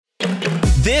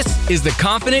This is the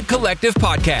Confident Collective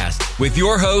Podcast with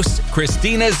your hosts,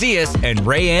 Christina Zias and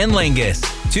Rayanne Langus.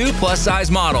 Two plus-size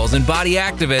models and body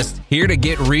activists here to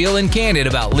get real and candid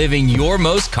about living your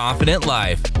most confident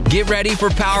life. Get ready for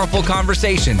powerful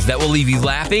conversations that will leave you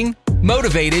laughing,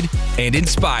 motivated, and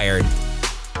inspired.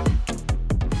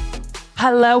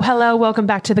 Hello. Welcome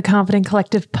back to the Confident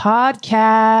Collective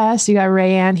Podcast. You got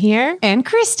Rayanne here. And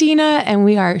Christina, and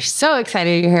we are so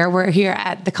excited you're here. We're here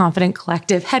at the Confident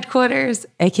Collective headquarters,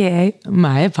 aka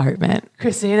my apartment.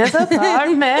 Christina's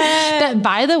apartment. That,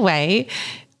 by the way,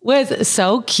 was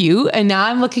so cute. And now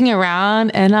I'm looking around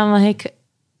and I'm like,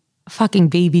 fucking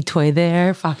baby toy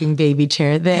there, fucking baby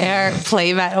chair there,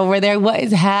 playmat over there. What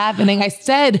is happening? I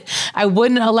said I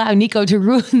wouldn't allow Nico to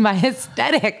ruin my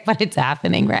aesthetic, but it's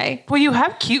happening, right? Well, you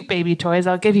have cute baby toys.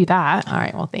 I'll give you that. All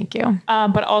right. Well, thank you.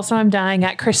 But also I'm dying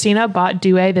at Christina bought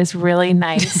Due this really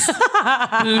nice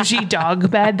bougie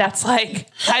dog bed. That's like,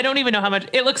 I don't even know how much.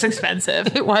 It looks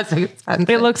expensive. It was expensive.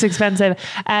 It looks expensive.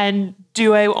 And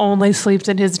Due only sleeps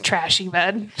in his trashy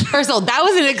bed. First of all, that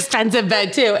was an expensive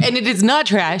bed too. And it is not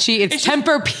trashy. It's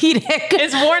Tempur-Pedic.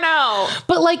 It's worn out.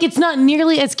 But like, it's not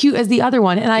nearly as cute as the other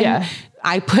one. And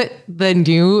I put the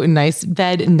new nice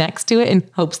bed next to it in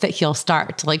hopes that he'll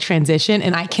start to like transition.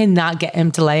 And I cannot get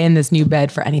him to lay in this new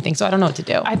bed for anything. So I don't know what to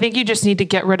do. I think you just need to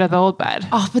get rid of the old bed.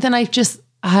 Oh, but then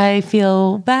I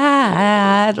feel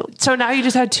bad. So now you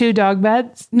just have two dog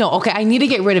beds? No, okay. I need to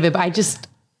get rid of it, but I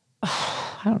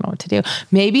don't know what to do.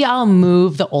 Maybe I'll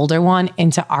move the older one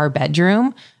into our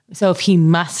bedroom. So if he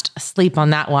must sleep on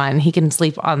that one, he can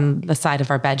sleep on the side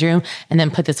of our bedroom and then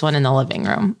put this one in the living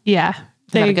room. Yeah.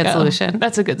 Is that a good solution?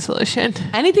 That's a good solution.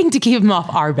 Anything to keep him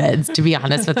off our beds, to be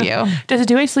honest with you. Does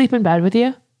Dewey sleep in bed with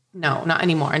you? No, not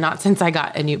anymore. Not since I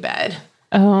got a new bed.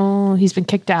 Oh, he's been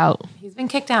kicked out. He's been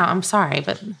kicked out. I'm sorry,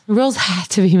 but rules had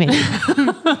to be made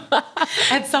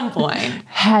at some point.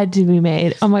 Had to be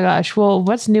made. Oh my gosh. Well,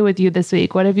 what's new with you this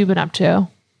week? What have you been up to?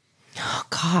 Oh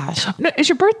gosh. No, it's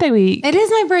your birthday week. It is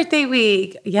my birthday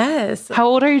week. Yes. How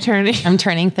old are you turning? I'm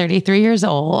turning 33 years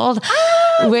old,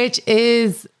 which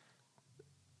is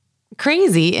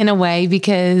crazy in a way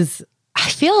because I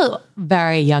feel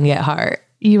very young at heart.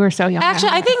 You were so young.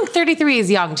 Actually, I think 33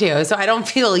 is young too. So I don't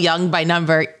feel young by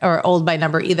number or old by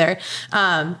number either.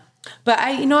 But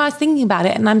I was thinking about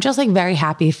it and I'm just like very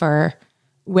happy for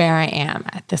where I am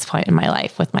at this point in my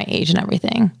life with my age and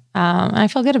everything. And I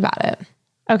feel good about it.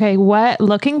 Okay.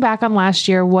 Looking back on last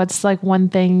year, what's like one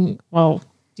thing, I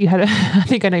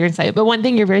think I know you're going to say it, but one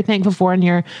thing you're very thankful for in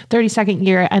your 32nd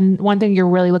year and one thing you're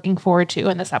really looking forward to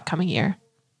in this upcoming year?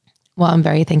 Well, I'm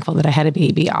very thankful that I had a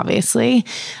baby, obviously.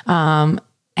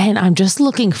 And I'm just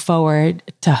looking forward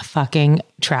to fucking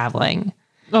traveling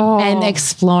and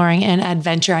exploring and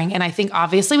adventuring. And I think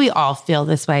obviously we all feel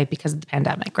this way because of the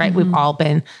pandemic, right? Mm-hmm. We've all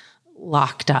been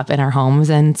locked up in our homes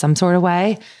in some sort of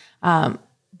way.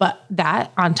 But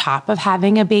that on top of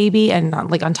having a baby and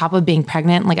like on top of being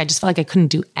pregnant, like I just felt like I couldn't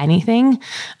do anything.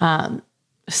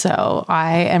 So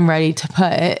I am ready to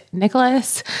put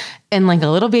Nicholas in like a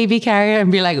little baby carrier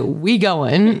and be like, we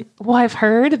going. Well, I've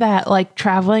heard that like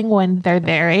traveling when they're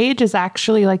their age is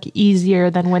actually like easier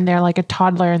than when they're like a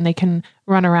toddler and they can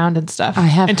run around and stuff. I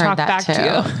have and heard talk that back too. to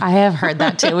you. I have heard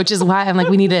that too, which is why I'm like,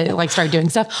 we need to like start doing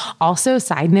stuff. Also,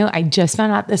 side note, I just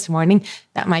found out this morning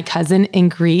that my cousin in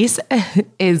Greece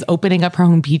is opening up her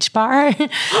own beach bar.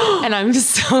 And I'm just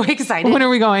so excited. When are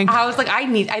we going? I was like, I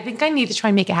think I need to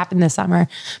try and make it happen this summer.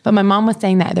 But my mom was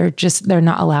saying that they're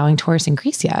not allowing tourists in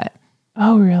Greece yet.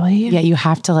 Oh, really? Yeah, you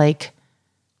have to like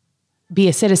be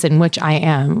a citizen, which I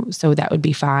am. So that would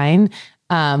be fine.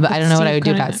 But I don't know what I would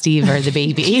do about Steve or the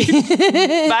baby.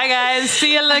 Bye guys.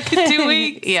 See you like in 2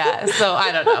 weeks. Yeah. So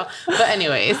I don't know. But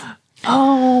anyways.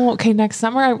 Oh, okay. Next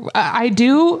summer,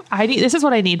 this is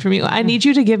what I need from you. I need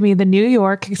you to give me the New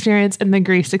York experience and the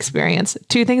Greece experience.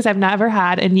 Two things I've never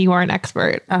had, and you are an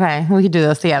expert. Okay. We could do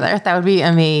those together. That would be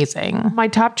amazing. My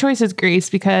top choice is Greece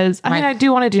because I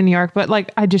do want to do New York, but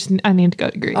like, I need to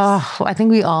go to Greece. Oh, I think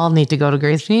we all need to go to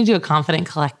Greece. We need to do a Confident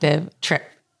Collective trip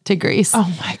to Greece.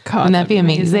 Oh my God. Wouldn't that be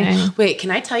amazing? Wait, can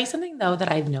I tell you something though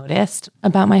that I've noticed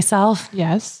about myself?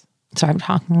 Yes. So I'm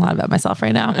talking a lot about myself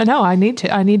right now. No, I need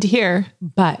to hear.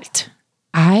 But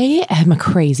I am a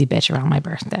crazy bitch around my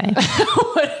birthday.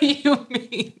 What do you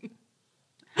mean?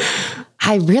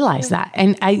 I realized that.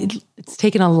 And it's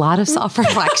taken a lot of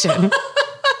self-reflection.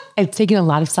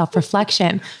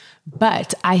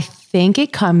 But I think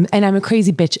it comes, and I'm a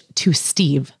crazy bitch to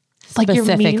Steve. Like you're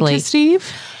mean to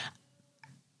Steve?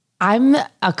 I'm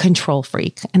a control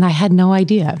freak and I had no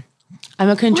idea. I'm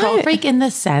a control freak in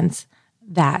the sense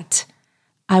that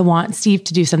I want Steve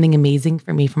to do something amazing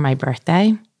for me for my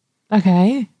birthday.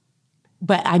 Okay.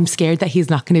 but I'm scared that he's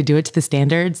not going to do it to the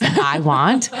standards that I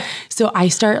want. So I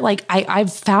start like,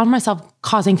 I've found myself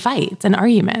causing fights and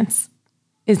arguments.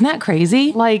 Isn't that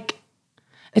crazy? Like,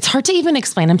 it's hard to even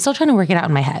explain. I'm still trying to work it out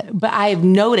in my head, but I've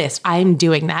noticed I'm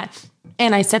doing that.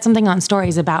 And I said something on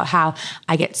stories about how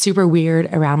I get super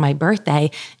weird around my birthday.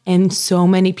 And so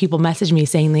many people message me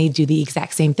saying they do the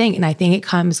exact same thing. And I think it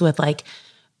comes with like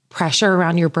pressure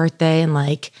around your birthday and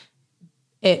like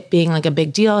it being like a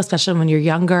big deal, especially when you're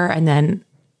younger. And then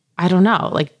I don't know,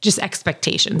 like just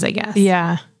expectations, I guess.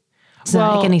 yeah. Does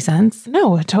that make any sense?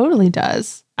 No, it totally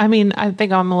does. I mean, I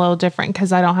think I'm a little different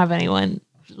because I don't have anyone.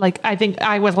 Like, I think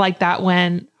I was like that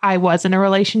when I was in a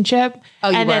relationship. Oh,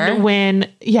 you and were? then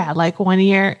when, like 1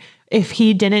 year, if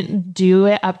he didn't do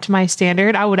it up to my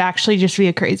standard, I would actually just be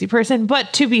a crazy person.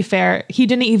 But to be fair, he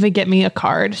didn't even get me a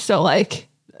card. So like,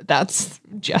 that's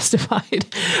justified.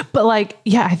 But like,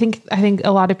 yeah, I think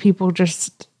a lot of people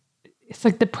just, it's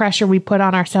like the pressure we put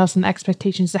on ourselves and the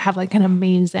expectations to have like an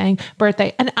amazing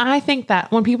birthday. And I think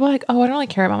that when people are like, oh, I don't really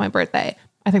care about my birthday,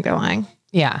 I think they're lying.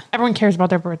 Yeah. Everyone cares about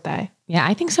their birthday. Yeah,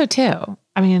 I think so too.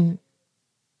 I mean,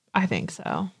 I think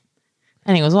so.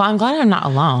 Anyways, well, I'm glad I'm not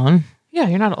alone. Yeah,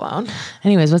 you're not alone.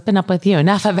 Anyways, what's been up with you?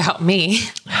 Enough about me.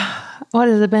 What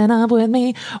has it been up with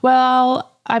me?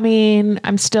 Well, I mean,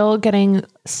 I'm still getting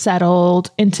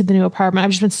settled into the new apartment.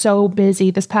 I've just been so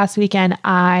busy. This past weekend,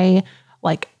 I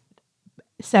like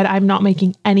said I'm not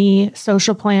making any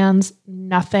social plans,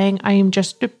 nothing. I am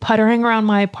just puttering around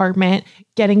my apartment,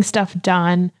 getting stuff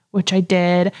done, which I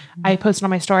did. I posted on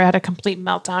my story. I had a complete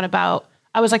meltdown about,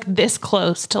 I was like this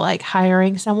close to like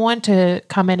hiring someone to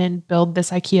come in and build this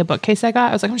IKEA bookcase I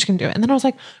got. I was like, I'm just going to do it. And then I was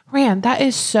like, Rand, that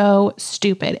is so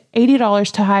stupid.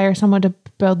 $80 to hire someone to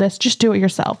build this. Just do it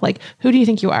yourself. Like, who do you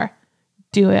think you are?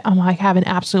 Do it. I'm like, have an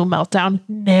absolute meltdown.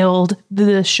 Nailed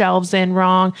the shelves in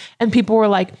wrong. And people were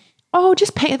like, oh,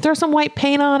 just paint, throw some white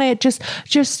paint on it. Just,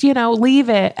 leave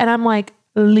it. And I'm like,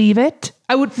 leave it.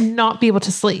 I would not be able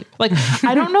to sleep. Like,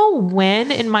 I don't know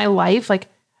when in my life, like,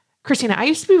 Christina, I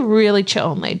used to be really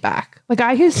chill and laid back. Like,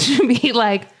 I used to be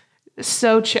like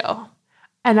so chill.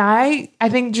 And I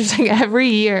think just like every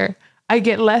year I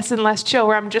get less and less chill,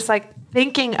 where I'm just like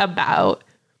thinking about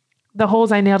the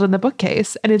holes I nailed in the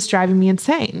bookcase, and it's driving me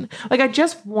insane. Like, I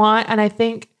just want, and I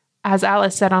think as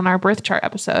Alice said on our birth chart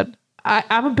episode,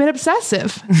 I'm a bit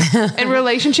obsessive in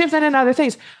relationships and in other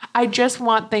things. I just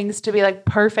want things to be like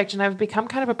perfect. And I've become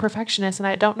kind of a perfectionist, and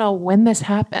I don't know when this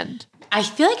happened. I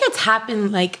feel like it's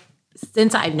happened like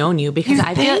since I've known you, because You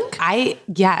I think?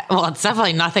 well, it's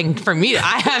definitely nothing for me.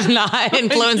 I have not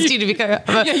influenced you to become a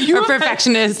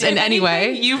perfectionist in any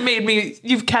way.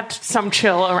 You've kept some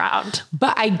chill around.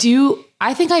 But I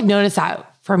think I've noticed that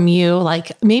from you,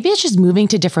 like maybe it's just moving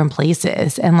to different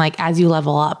places. And like, as you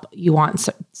level up, you want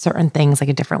certain things like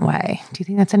a different way. Do you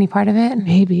think that's any part of it?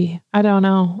 Maybe. I don't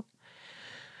know.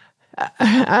 But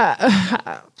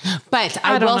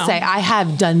I will say I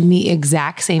have done the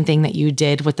exact same thing that you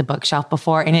did with the bookshelf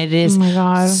before. And it is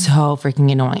so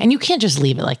freaking annoying. And you can't just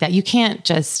leave it like that. You can't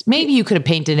just, maybe you could have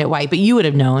painted it white, but you would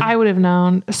have known. I would have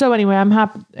known. So anyway, I'm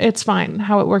happy. It's fine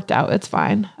how it worked out. It's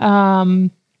fine.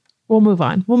 We'll move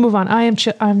on. I'm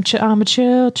a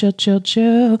chill.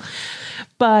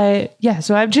 But yeah,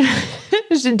 so I've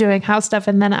just been doing house stuff,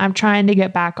 and then I'm trying to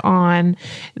get back on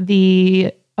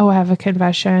the, I have a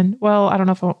confession. Well, I don't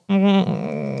know if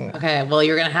Okay, well,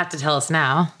 you're going to have to tell us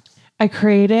now. I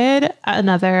created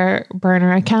another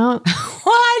burner account.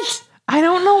 What? I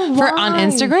don't know why. On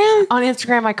Instagram? On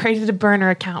Instagram, I created a burner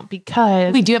account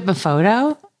because... Wait, do you have a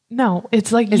photo? No,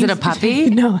 it's like... Is it a puppy?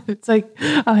 No, it's like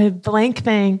a blank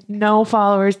thing. No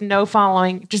followers, no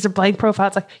following, just a blank profile.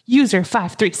 It's like user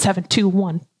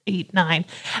 5372189.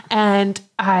 And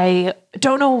I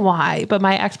don't know why, but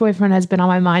my ex-boyfriend has been on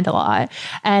my mind a lot.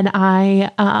 And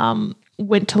I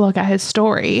went to look at his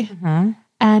story. Mm-hmm.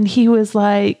 And he was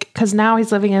like, because now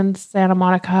he's living in Santa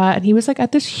Monica, and he was like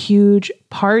at this huge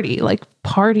party, like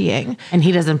partying. And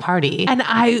he doesn't party. And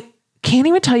I can't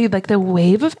even tell you like the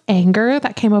wave of anger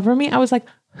that came over me. I was like,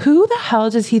 who the hell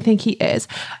does he think he is?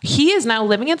 He is now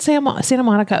living in Santa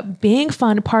Monica, being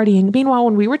fun, partying. Meanwhile,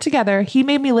 when we were together, he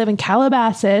made me live in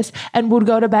Calabasas and would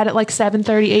go to bed at like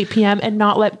 7:30, 8 p.m. and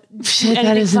not let anything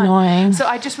that is fun. Annoying. So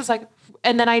I just was like,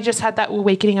 and then I just had that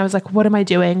awakening. I was like, what am I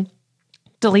doing?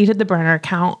 Deleted the burner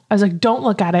account. I was like, don't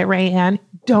look at it, Rayanne.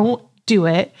 Don't do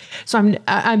it. So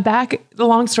I'm back.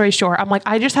 Long story short, I'm like,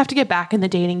 I just have to get back in the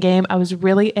dating game. I was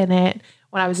really in it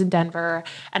when I was in Denver,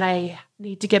 and I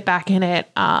need to get back in it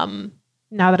now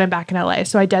that I'm back in LA.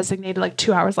 So I designated like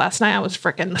 2 hours last night. I was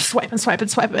freaking swiping.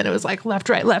 And it was like left,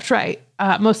 right,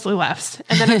 mostly lefts,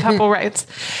 and then a couple rights.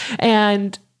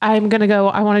 And I want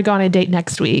to go on a date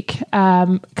next week.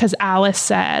 Cause Alice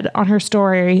said on her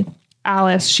story,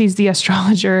 Alice, she's the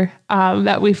astrologer,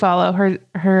 that we follow, her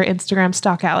Instagram,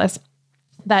 Stalk Alice,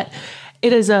 that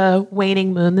it is a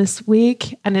waning moon this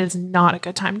week and it is not a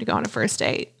good time to go on a first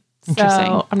date.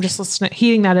 So I'm just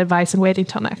heeding that advice and waiting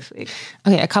till next week.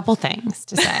 Okay. A couple things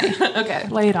to say. Okay.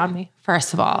 Lay it on me.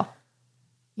 First of all,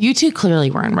 you two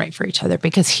clearly weren't right for each other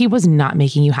because he was not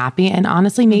making you happy. And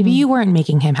honestly, maybe you weren't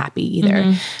making him happy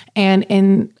either.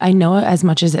 And I know as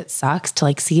much as it sucks to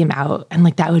like see him out and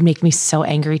like that would make me so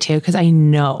angry too. Cause I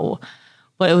know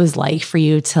what it was like for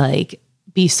you to like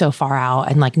be so far out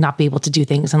and like not be able to do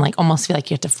things and like almost feel like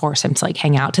you have to force him to like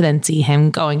hang out to then see him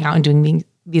going out and doing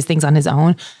these things on his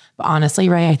own. But honestly,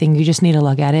 Ray, I think you just need to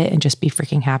look at it and just be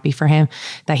freaking happy for him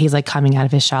that he's like coming out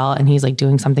of his shell and he's like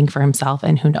doing something for himself.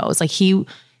 And who knows, like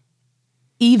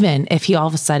even if he all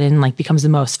of a sudden like becomes the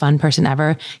most fun person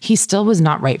ever, he still was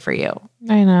not right for you.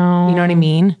 I know. You know what I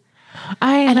mean?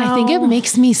 I know. I think it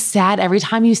makes me sad every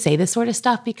time you say this sort of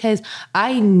stuff because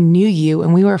I knew you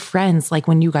and we were friends like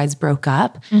when you guys broke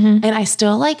up. And I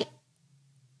still like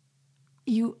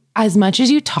you, as much as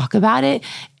you talk about it,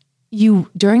 you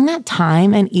during that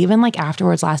time and even like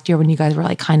afterwards last year when you guys were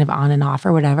like kind of on and off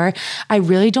or whatever, I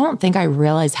really don't think I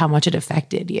realized how much it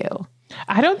affected you.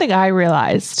 I don't think I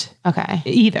realized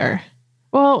either.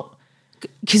 Well,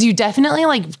 because you definitely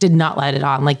like did not let it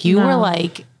on. Like you were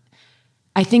like,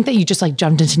 I think that you just like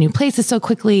jumped into new places so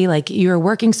quickly. Like you were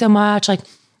working so much. Like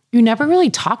you never really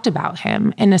talked about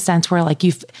him in a sense where like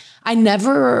I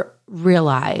never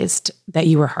realized that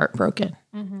you were heartbroken,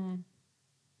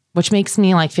 which makes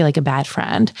me like feel like a bad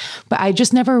friend. But I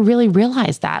just never really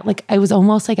realized that. Like I was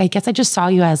almost like, I guess I just saw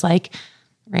you as like,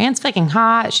 Rand's fucking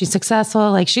hot. She's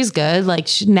successful. Like she's good. Like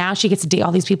now she gets to date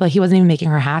all these people. He wasn't even making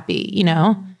her happy, you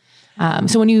know?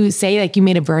 So when you say like you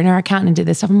made a burner account and did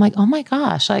this stuff, I'm like, oh my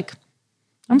gosh, like,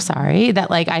 I'm sorry that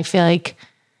like, I feel like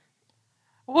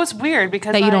well, it's weird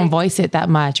because that you don't voice it that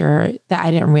much or that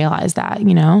I didn't realize that,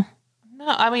 you know? No,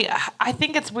 I mean, I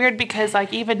think it's weird because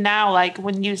like even now, like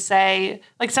when you say,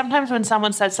 like sometimes when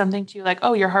someone says something to you, like,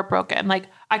 oh, you're heartbroken, like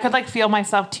I could like feel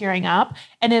myself tearing up.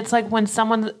 And it's like when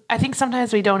I think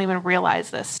sometimes we don't even realize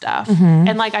this stuff.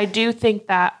 And like, I do think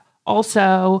that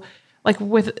also like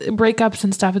with breakups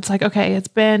and stuff, it's like, okay, it's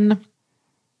been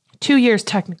 2 years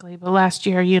technically, but last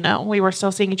year, you know, we were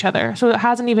still seeing each other. So it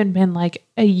hasn't even been like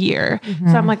a year.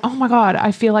 So I'm like, oh my God,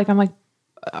 I feel like I'm like,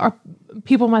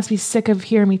 people must be sick of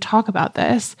hearing me talk about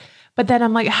this. But then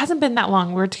I'm like, it hasn't been that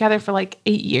long. We're together for like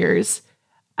 8 years.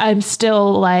 I'm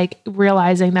still like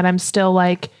realizing that I'm still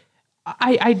like,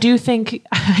 I do think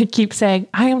I keep saying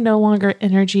I am no longer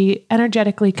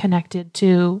energetically connected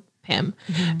to him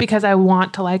because I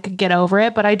want to like get over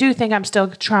it. But I do think I'm still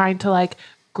trying to like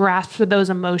grasp those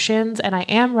emotions and I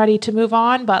am ready to move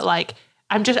on. But like,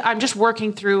 I'm just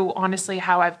working through honestly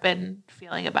how I've been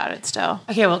feeling about it still.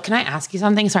 Okay. Well, can I ask you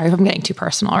something? Sorry if I'm getting too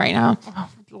personal right now. Oh,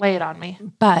 lay it on me.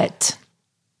 But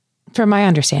from my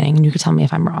understanding, and you could tell me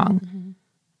if I'm wrong,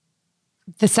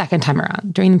 the second time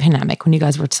around during the pandemic, when you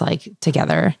guys were like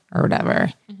together or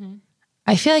whatever,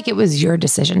 I feel like it was your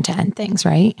decision to end things,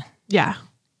 right? Yeah,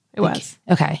 it was.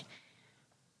 Okay.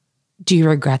 Do you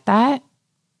regret that?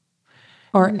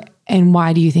 And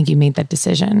why do you think you made that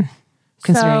decision,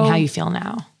 considering how you feel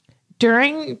now?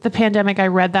 During the pandemic, I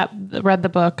read the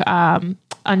book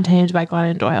Untamed by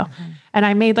Glennon Doyle, and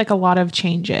I made like a lot of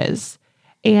changes.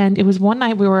 And it was one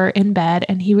night we were in bed,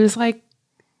 and he was like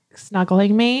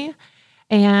snuggling me,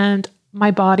 and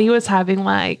my body was having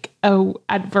like a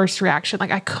adverse reaction.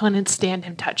 Like I couldn't stand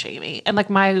him touching me, and like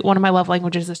one of my love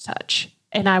languages is touch.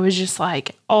 And I was just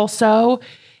like, also,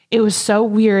 it was so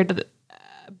weird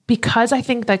because I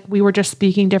think like we were just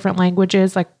speaking different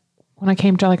languages. Like when I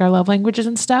came to like our love languages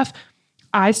and stuff,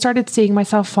 I started seeing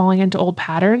myself falling into old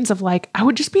patterns of like, I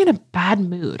would just be in a bad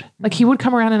mood. Like he would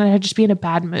come around and I'd just be in a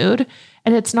bad mood.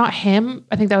 And it's not him.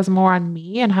 I think that was more on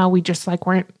me and how we just like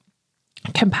weren't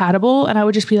compatible. And I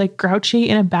would just be like grouchy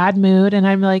in a bad mood. And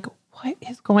I'm like, what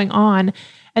is going on?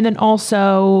 And then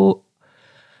also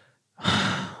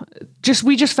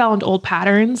we just fell into old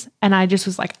patterns. And I just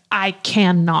was like, I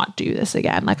cannot do this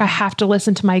again. Like I have to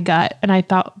listen to my gut. And I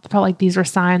felt like these were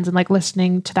signs, and like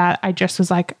listening to that, I just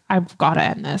was like, I've got to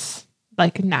end this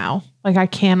like now. Like I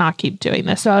cannot keep doing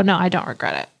this. So no, I don't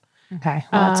regret it. Okay.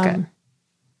 Well, that's good.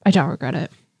 I don't regret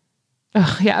it.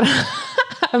 Oh yeah.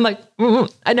 I'm like,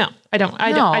 I know. I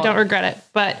don't regret it,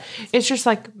 but it's just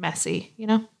like messy, you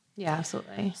know? Yeah,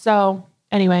 absolutely. So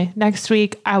anyway, next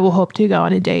week I will hope to go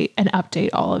on a date and update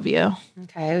all of you.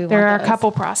 Okay. There are a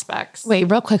couple prospects. Wait,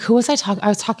 real quick. Who was I talking? I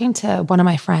was talking to one of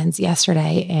my friends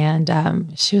yesterday, and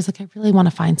she was like, I really want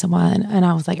to find someone. And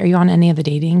I was like, are you on any of the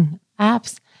dating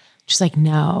apps? She's like,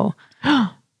 no.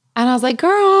 And I was like,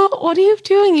 girl, what are you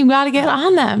doing? You got to get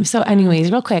on them. So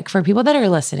anyways, real quick, for people that are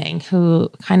listening who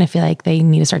kind of feel like they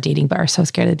need to start dating but are so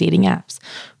scared of dating apps,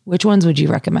 which ones would you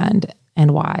recommend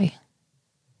and why?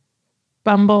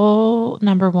 Bumble,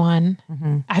 number one.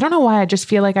 Mm-hmm. I don't know why. I just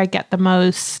feel like I get the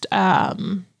most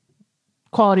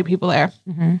quality people there.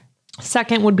 Mm-hmm.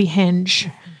 Second would be Hinge.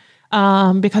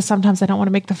 Because sometimes I don't want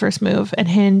to make the first move, and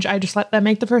Hinge, I just let them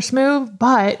make the first move.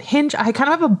 But Hinge, I kind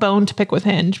of have a bone to pick with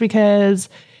Hinge because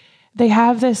they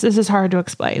have this is hard to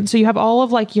explain. So you have all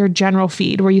of like your general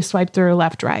feed where you swipe through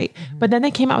left, right. Mm-hmm. But then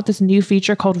they came out with this new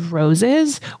feature called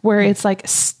Roses, where it's like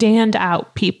stand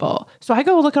out people. So I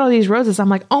go look at all these roses. I'm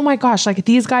like, oh my gosh, like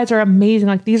these guys are amazing.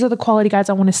 Like these are the quality guys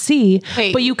I want to see.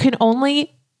 Wait. But you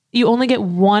only get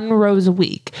one rose a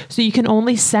week. So you can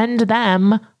only send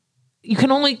them. You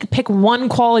can only pick one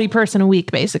quality person a week,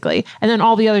 basically. And then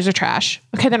all the others are trash.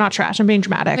 Okay, they're not trash. I'm being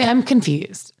dramatic. Wait, I'm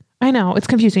confused. I know, it's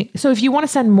confusing. So if you want to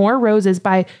send more roses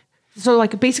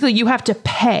basically you have to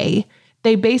pay.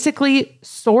 They basically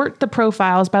sort the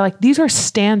profiles by like, these are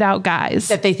standout guys.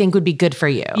 That they think would be good for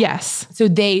you. Yes. So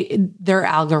their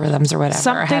algorithms or whatever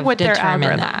Something have with their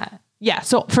algorithm. That. Yeah.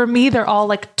 So for me, they're all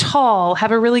like tall,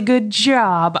 have a really good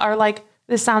job, are like,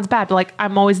 this sounds bad, but like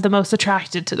I'm always the most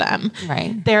attracted to them.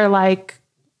 Right. They're like,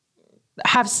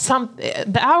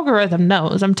 the algorithm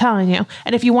knows, I'm telling you.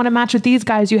 And if you want to match with these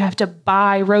guys, you have to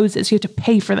buy roses. You have to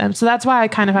pay for them. So that's why I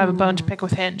kind of have a bone to pick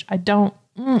with Hinge. I don't.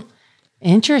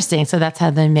 Interesting. So that's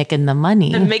how they're making the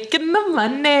money. They're making the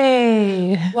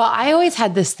money. Well, I always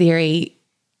had this theory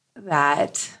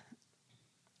that,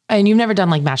 and you've never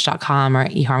done like Match.com or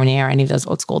eHarmony or any of those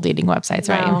old school dating websites,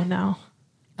 right? No.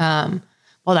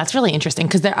 Well, that's really interesting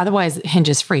because otherwise Hinge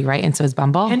is free, right? And so is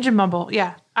Bumble. Hinge and Bumble.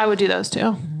 Yeah. I would do those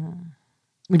too.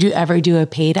 Would you ever do a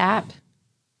paid app?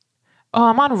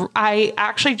 Oh, I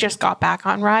actually just got back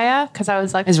on Raya because I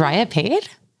was like, is Raya paid?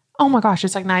 Oh my gosh,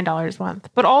 it's like $9 a month.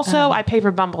 But also I pay for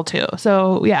Bumble too.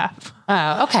 So yeah.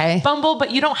 Oh, okay. Bumble,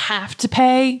 but you don't have to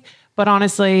pay. But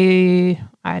honestly,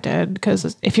 I did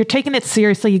because if you're taking it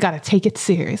seriously, you got to take it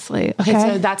seriously. Okay,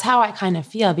 so that's how I kind of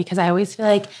feel because I always feel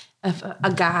like if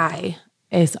a guy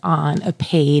is on a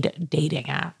paid dating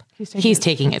app, he's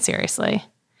taking it seriously.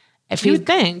 If you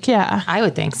think, yeah. I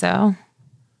would think so.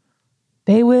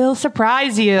 They will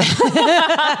surprise you. Oh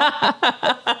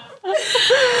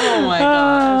my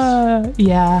gosh.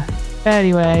 Yeah.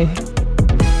 Anyway.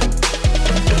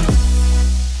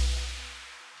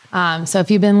 So if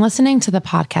you've been listening to the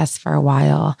podcast for a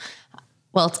while,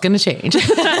 well, it's going to change.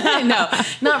 No,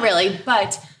 not really.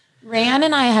 But Rayanne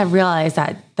and I have realized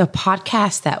that the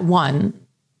podcast that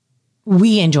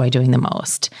we enjoy doing the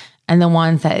most, and the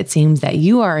ones that it seems that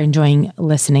you are enjoying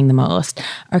listening the most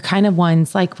are kind of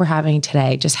ones like we're having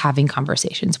today, just having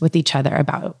conversations with each other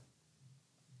about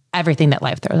everything that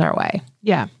life throws our way.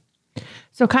 Yeah.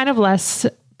 So kind of less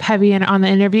heavy on the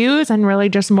interviews and really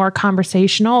just more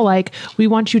conversational. Like we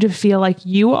want you to feel like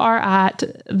you are at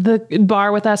the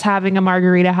bar with us having a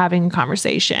margarita, having a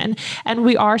conversation. And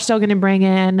we are still going to bring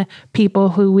in people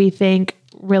who we think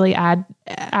really add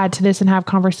to this and have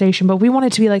conversation. But we want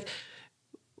it to be like,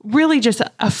 really just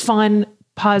a fun,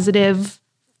 positive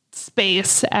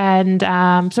space. And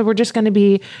so we're just going to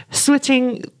be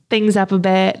switching things up a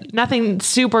bit. Nothing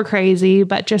super crazy,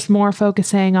 but just more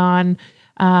focusing on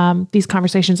these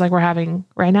conversations like we're having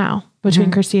right now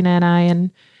between Christina and I, and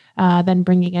then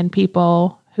bringing in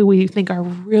people who we think are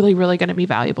really, really going to be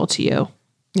valuable to you.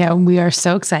 Yeah, we are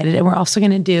so excited. And we're also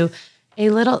going to do a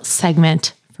little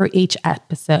segment for each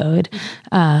episode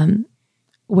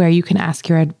where you can ask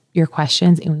your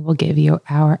questions and we will give you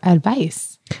our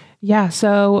advice. Yeah.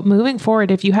 So moving forward,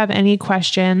 if you have any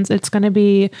questions, it's going to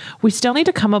be, we still need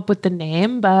to come up with the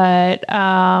name, but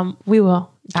we will.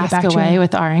 Ask Away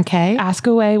with R and K. Ask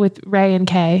Away with Ray and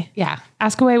K. Yeah.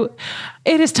 Ask Away.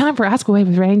 It is time for Ask Away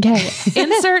with Ray and K.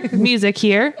 Insert music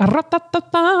here.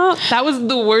 That was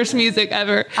the worst music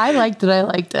ever. I liked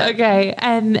it. Okay.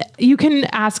 And you can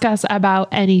ask us about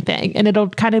anything and it'll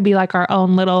kind of be like our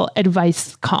own little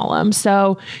advice column.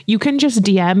 So you can just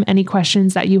DM any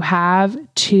questions that you have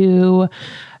to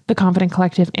the Confident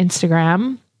Collective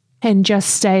Instagram and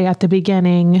just say at the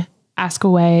beginning, Ask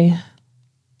Away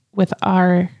with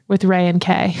Ray and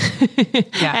Kay. Yes.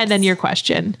 And then your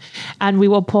question. And we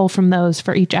will pull from those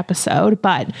for each episode.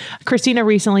 But Christina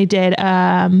recently did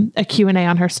a Q&A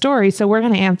on her story. So we're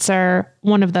going to answer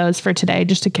one of those for today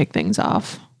just to kick things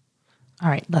off. All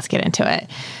right, let's get into it.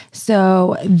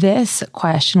 So this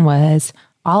question was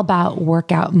all about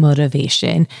workout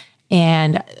motivation.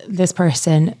 And this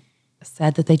person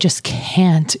said that they just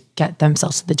can't get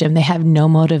themselves to the gym. They have no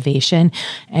motivation.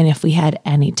 And if we had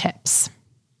any tips.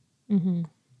 Mm-hmm.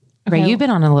 Okay. Ray, you've been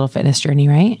on a little fitness journey,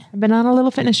 right? I've been on a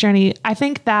little fitness journey. I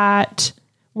think that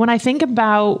when I think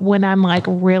about when I'm like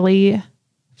really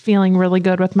feeling really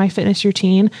good with my fitness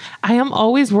routine, I am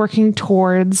always working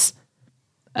towards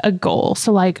a goal.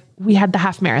 So like we had the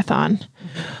half marathon.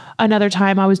 Another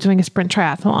time I was doing a sprint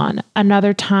triathlon.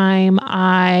 Another time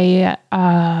what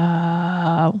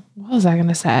was I going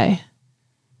to say?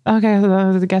 Okay,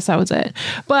 I guess that was it.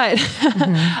 But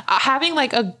having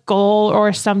like a goal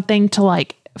or something to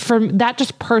like, for that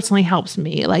just personally helps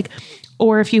me. Like,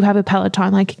 or if you have a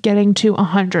Peloton, like getting to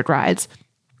 100 rides.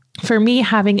 For me,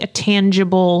 having a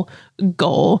tangible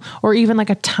goal or even like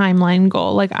a timeline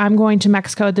goal, like I'm going to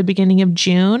Mexico at the beginning of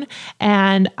June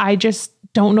and I just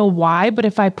don't know why, but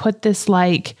if I put this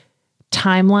like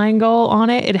timeline goal on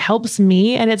it, it helps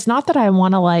me. And it's not that I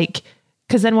want to like,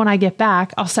 because then when I get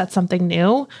back, I'll set something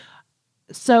new.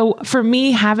 So for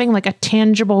me, having like a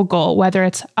tangible goal, whether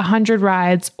it's 100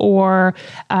 rides or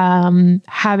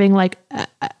having like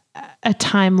a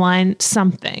timeline,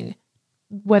 something,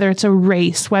 whether it's a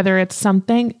race, whether it's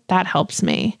something, that helps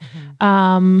me.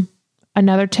 Mm-hmm.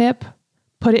 Another tip,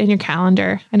 put it in your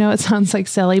calendar. I know it sounds like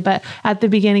silly, but at the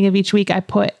beginning of each week, I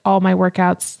put all my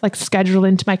workouts like scheduled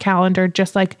into my calendar,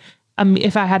 just like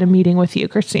if I had a meeting with you,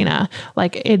 Christina,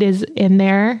 like it is in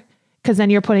there. Cause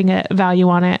then you're putting a value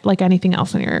on it, like anything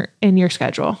else in your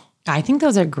schedule. I think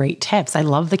those are great tips. I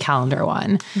love the calendar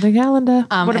one. The calendar.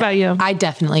 What about you? I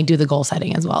definitely do the goal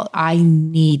setting as well. I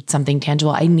need something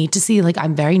tangible. I need to see, like,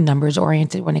 I'm very numbers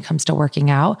oriented when it comes to working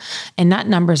out, and not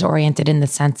numbers oriented in the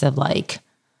sense of like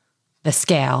the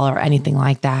scale or anything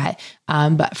like that.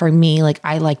 But for me, like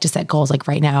I like to set goals. Like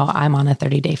right now I'm on a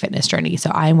 30-day fitness journey.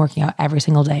 So I'm working out every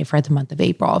single day for the month of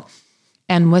April.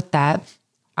 And with that,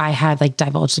 I had like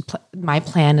divulged my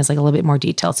plan is like a little bit more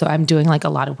detailed. So I'm doing like a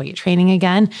lot of weight training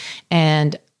again.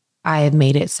 And I have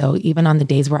made it so even on the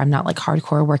days where I'm not like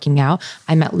hardcore working out,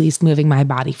 I'm at least moving my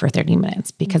body for 30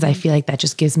 minutes because I feel like that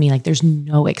just gives me like, there's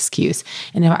no excuse.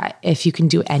 And if you can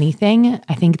do anything,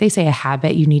 I think they say a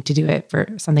habit, you need to do it for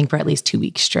something for at least 2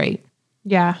 weeks straight.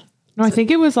 Yeah. No, I think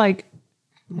it was like,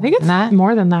 I think it's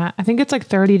more than that. I think it's like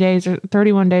 30 days or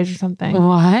 31 days or something.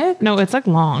 What? No, it's like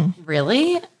long.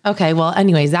 Really? Okay. Well,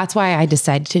 anyways, that's why I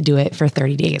decided to do it for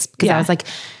 30 days because I was like,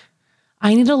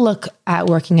 I need to look at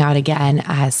working out again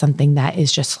as something that is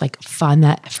just like fun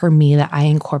that for me that I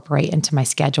incorporate into my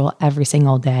schedule every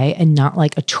single day and not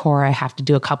like a chore I have to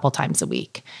do a couple times a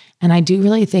week. And I do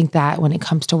really think that when it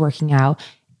comes to working out,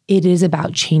 it is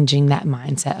about changing that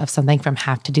mindset of something from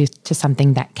have to do to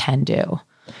something that can do.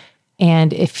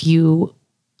 And if you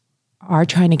are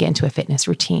trying to get into a fitness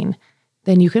routine,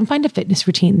 then you can find a fitness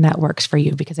routine that works for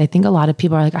you. Because I think a lot of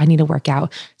people are like, I need to work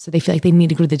out. So they feel like they need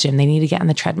to go to the gym. They need to get on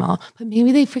the treadmill. But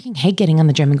maybe they freaking hate getting on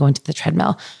the gym and going to the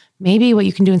treadmill. Maybe what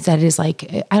you can do instead is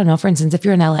like, I don't know, for instance, if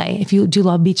you're in LA, if you do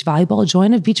love beach volleyball,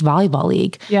 join a beach volleyball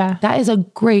league. Yeah. That is a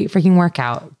great freaking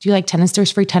workout. Do you like tennis?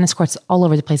 There's free tennis courts all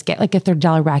over the place. Get like a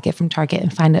 $30 racket from Target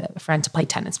and find a friend to play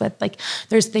tennis with. Like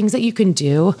there's things that you can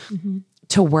do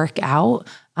to work out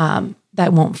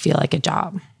that won't feel like a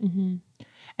job. Mm-hmm.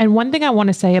 And one thing I want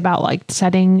to say about like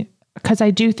setting, because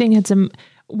I do think it's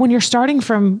when you're starting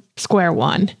from square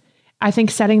one, I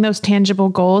think setting those tangible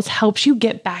goals helps you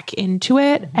get back into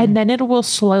it. Mm-hmm. And then it will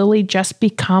slowly just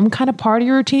become kind of part of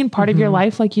your routine, part of your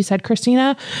life, like you said,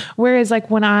 Christina. Whereas like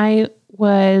when I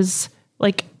was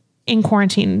like in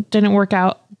quarantine, didn't work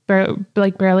out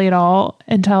barely at all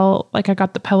until like I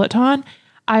got the Peloton,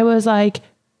 I was like,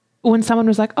 when someone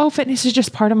was like, oh, fitness is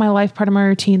just part of my life, part of my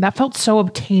routine, that felt so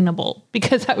obtainable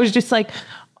because I was just like,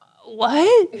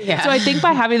 what? Yeah. So I think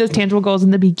by having those tangible goals in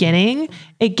the beginning,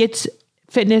 it gets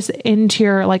fitness into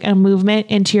your like a movement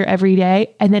into your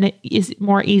everyday. And then it is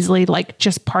more easily like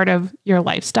just part of your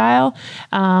lifestyle.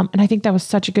 And I think that was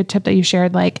such a good tip that you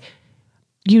shared. Like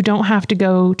you don't have to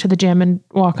go to the gym and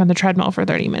walk on the treadmill for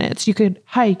 30 minutes. You could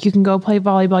hike, you can go play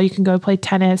volleyball, you can go play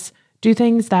tennis. Do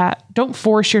things that don't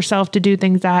force yourself to do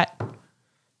things that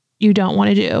you don't want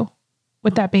to do.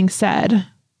 With that being said,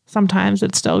 sometimes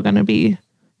it's still going to be,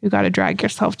 you got to drag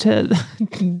yourself to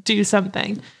do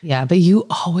something. Yeah. But you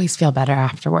always feel better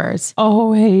afterwards.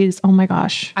 Always. Oh my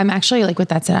gosh. I'm actually like with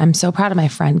that said, I'm so proud of my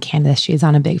friend Candace. She's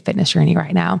on a big fitness journey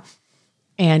right now.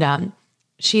 And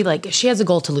she has a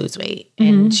goal to lose weight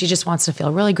and she just wants to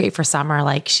feel really great for summer.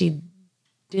 Like she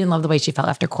didn't love the way she felt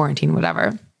after quarantine,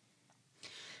 whatever.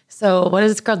 So what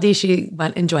does this girl do? She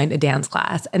went and joined a dance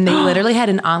class, and they literally had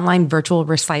an online virtual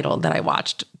recital that I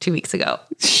watched 2 weeks ago.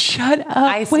 Shut up.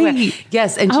 I swear. Wait.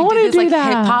 Yes. And she I wanna did this do like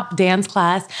that. hip hop dance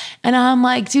class. And I'm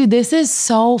like, dude, this is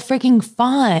so freaking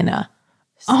fun.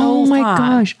 Oh my fun.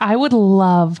 gosh. I would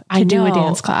love to do a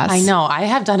dance class. I know. I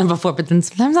have done it before, but then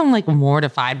sometimes I'm like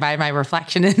mortified by my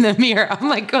reflection in the mirror. I'm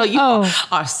like, girl, you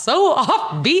are so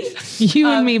offbeat. You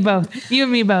and me both. You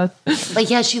and me both. But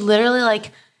yeah, she literally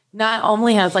like not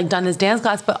only has like done this dance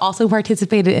class, but also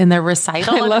participated in the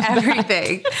recital and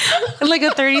everything. Like a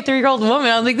 33-year-old woman.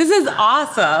 I was like, this is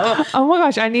awesome. Oh my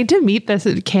gosh. I need to meet this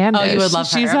Candace. Oh, you would love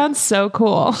her. She sounds so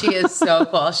cool. She is so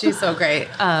cool. She's so great.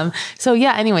 So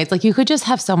yeah, anyways, like you could just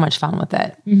have so much fun with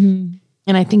it. Mm-hmm.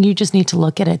 And I think you just need to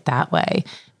look at it that way.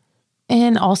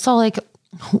 And also like,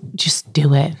 just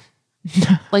do it.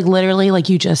 Like literally, like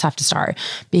you just have to start.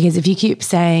 Because if you keep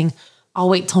saying, I'll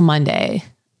wait till Monday,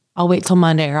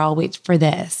 or I'll wait for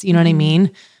this. You know what I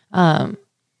mean? I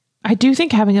do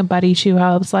think having a buddy too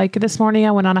helps. Like this morning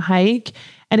I went on a hike,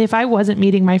 and if I wasn't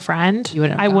meeting my friend,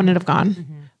 I wouldn't have gone.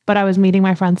 Mm-hmm. But I was meeting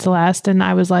my friend Celeste, and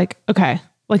I was like, okay,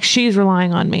 like she's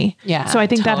relying on me. Yeah. So I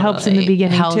think that helps in the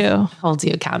beginning too. Holds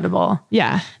you accountable.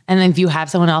 Yeah. And if you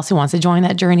have someone else who wants to join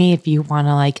that journey, if you want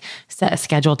to like set a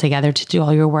schedule together to do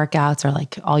all your workouts or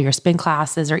like all your spin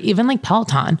classes or even like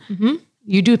Peloton. Mm-hmm.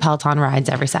 You do Peloton rides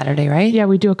every Saturday, right? Yeah,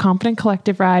 we do a Confident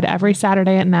Collective ride every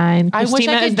Saturday at 9. I wish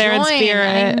I could is there join. in spirit.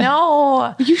 I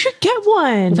know. You should get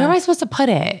one. Where am I supposed to put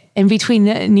it? In between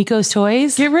Nico's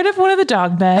toys? Get rid of one of the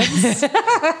dog beds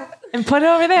and put it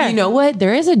over there. You know what?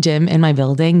 There is a gym in my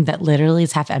building that literally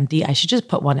is half empty. I should just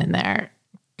put one in there.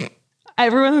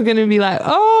 Everyone's going to be like,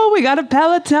 oh, we got a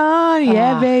Peloton.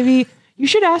 Yeah, baby. You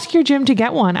should ask your gym to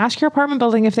get one. Ask your apartment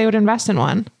building if they would invest in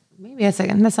one. Maybe a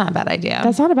second. That's not a bad idea.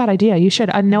 That's not a bad idea. You should.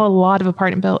 I know a lot of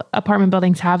apartment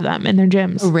buildings have them in their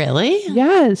gyms. Really?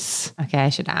 Yes. Okay, I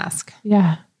should ask.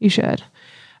 Yeah, you should.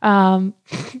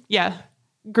 Yeah.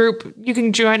 Group. You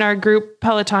can join our group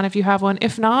Peloton if you have one.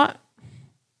 If not,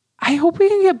 I hope we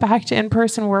can get back to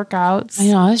in-person workouts. I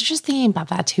know. I was just thinking about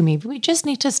that too. Maybe we just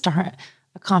need to start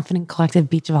a Confident Collective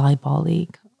beach volleyball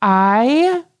league.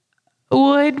 That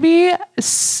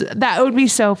would be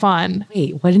so fun.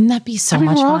 Wait, wouldn't that be so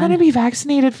much fun? We're all going to be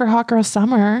vaccinated for Hot Girl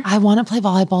Summer. I want to play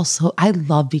volleyball. I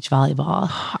love beach volleyball.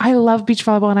 I love beach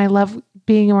volleyball, and I love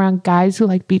being around guys who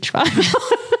like beach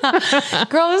volleyball.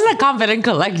 Girl, this is a Confident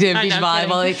Collective beach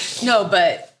volleyball league. No,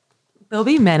 but there'll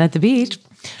be men at the beach.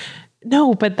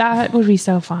 No, but that would be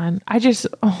so fun.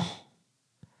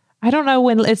 I don't know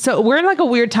when it's so we're in like a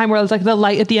weird time where it's like the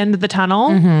light at the end of the tunnel,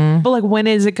 but like, when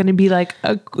is it going to be like,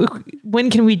 when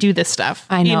can we do this stuff?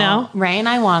 I know. You know? Ray and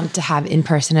I want to have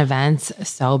in-person events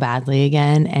so badly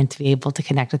again and to be able to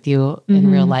connect with you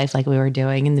in real life like we were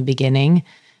doing in the beginning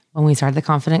when we started the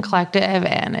Confident Collective.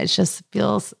 And it just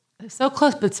feels so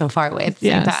close, but so far away at the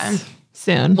same time.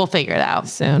 Soon. We'll figure it out.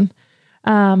 Soon.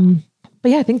 But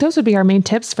yeah, I think those would be our main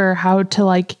tips for how to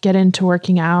like get into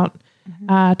working out.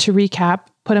 To recap,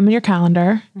 put them in your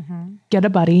calendar, get a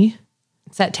buddy,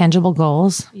 set tangible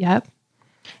goals. Yep.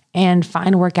 And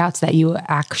find workouts that you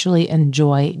actually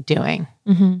enjoy doing.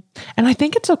 Mm-hmm. And I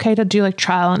think it's okay to do like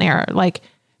trial and error, like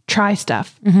try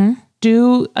stuff.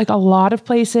 Do like a lot of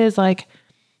places, like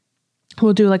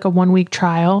we'll do like a 1 week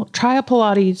trial, try a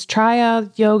Pilates, try a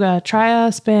yoga, try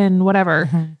a spin, whatever,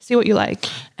 see what you like.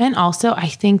 And also I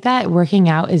think that working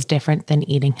out is different than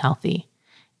eating healthy.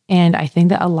 And I think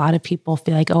that a lot of people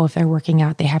feel like, oh, if they're working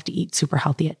out, they have to eat super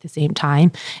healthy at the same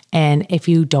time. And if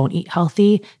you don't eat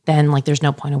healthy, then like there's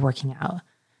no point of working out.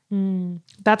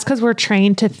 That's because we're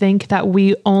trained to think that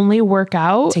we only work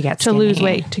out to lose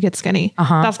weight, to get skinny.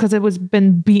 That's because it was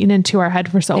been beaten into our head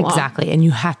for so long. Exactly. And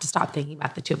you have to stop thinking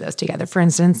about the two of those together. For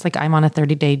instance, like I'm on a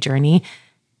 30-day journey.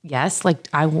 Yes, like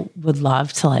I would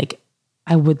love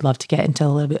to get into a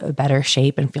little bit better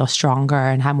shape and feel stronger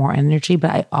and have more energy. But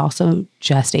I also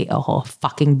just ate a whole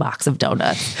fucking box of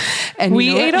donuts. And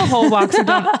we ate a whole box of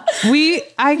donuts.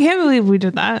 I can't believe we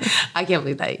did that. I can't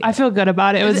believe that. I feel good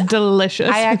about it. It was delicious.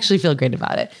 I actually feel great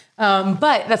about it.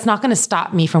 But that's not going to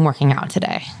stop me from working out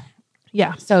today.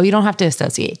 Yeah. So you don't have to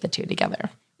associate the two together.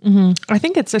 I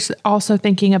think it's just also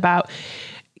thinking about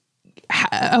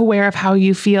aware of how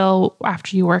you feel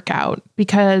after you work out,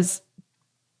 because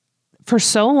for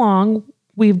so long,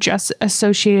 we've just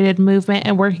associated movement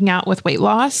and working out with weight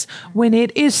loss when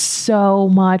it is so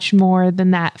much more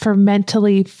than that. For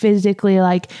mentally, physically,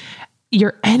 like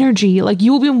your energy, like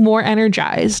you will be more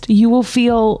energized. You will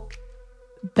feel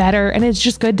better. And it's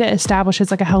just good to establish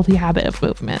it's like a healthy habit of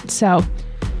movement. So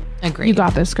Agreed. You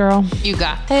got this, girl. You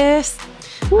got this.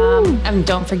 And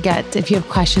don't forget, if you have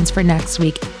questions for next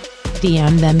week,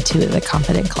 DM them to the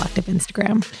Confident Collective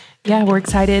Instagram. Yeah, we're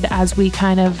excited as we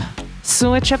kind of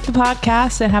switch up the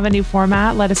podcast and have a new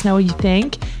format. Let us know what you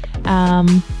think.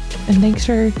 And thanks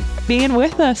for being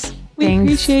with us. We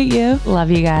appreciate you. Love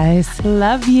you guys.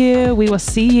 Love you. We will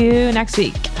see you next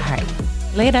week. All right.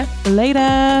 Later.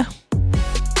 Later.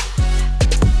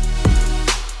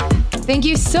 Thank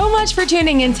you so much for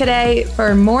tuning in today.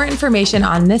 For more information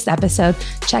on this episode,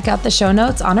 check out the show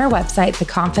notes on our website,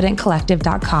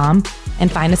 theconfidentcollective.com,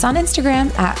 and find us on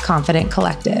Instagram at Confident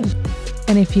Collective.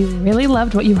 And if you really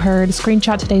loved what you heard,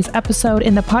 screenshot today's episode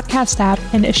in the podcast app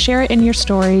and share it in your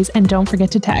stories. And don't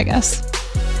forget to tag us.